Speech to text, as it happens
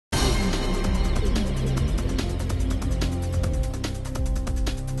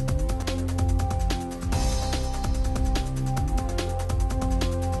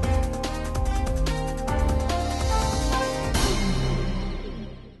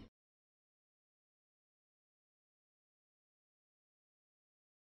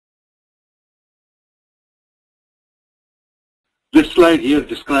This slide here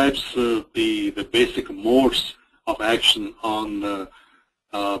describes the basic modes of action on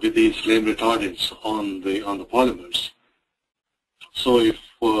with these flame retardants on the polymers. So if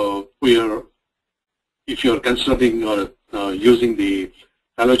you are considering or using the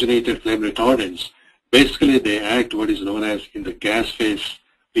halogenated flame retardants, basically they act what is known as in the gas phase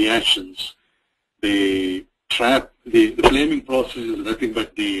reactions. They trap the flaming process is nothing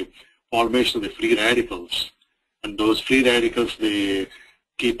but the formation of the free radicals. And those free radicals, they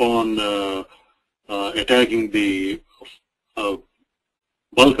keep on attacking the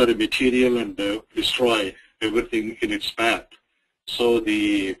bulk of the material and destroy everything in its path. So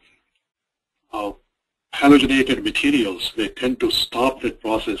the halogenated materials, they tend to stop that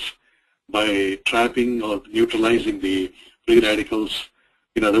process by trapping or neutralizing the free radicals.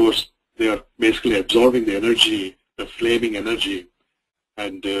 In other words, they are basically absorbing the energy, the flaming energy,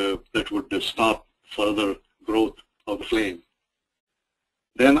 and that would stop further growth of the flame.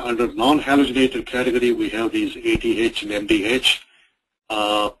 Then under non-halogenated category, we have these ATH and MDH.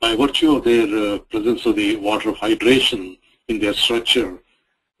 By virtue of their presence of the water hydration in their structure,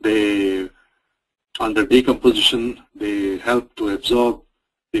 they, under decomposition, they help to absorb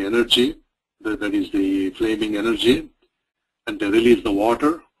the energy, that is the flaming energy, and they release the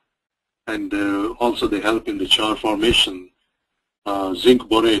water, and also they help in the char formation. Zinc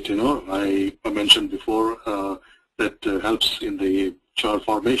borate, I mentioned before, that helps in the char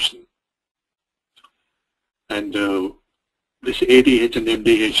formation. And this ATH and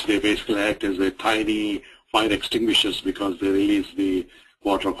MDH, they basically act as a tiny fire extinguishers because they release the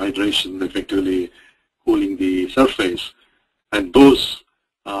water of hydration, effectively cooling the surface. And those,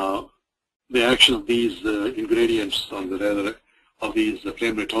 the action of these ingredients, or rather of these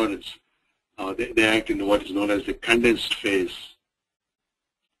flame retardants, they act in what is known as the condensed phase.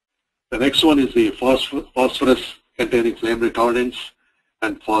 The next one is the phosphorus-containing flame retardants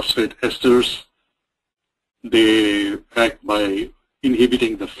and phosphate esters. They act by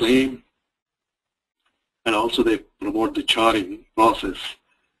inhibiting the flame, and also they promote the charring process.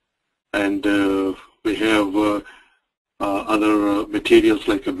 And we have other materials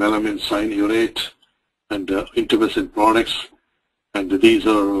like melamine cyanurate and intumescent products, and these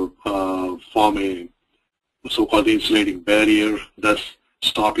are form a so-called insulating barrier, thus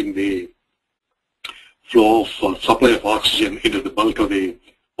stopping the flow of supply of oxygen into the bulk of the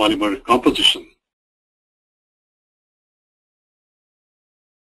polymer composition.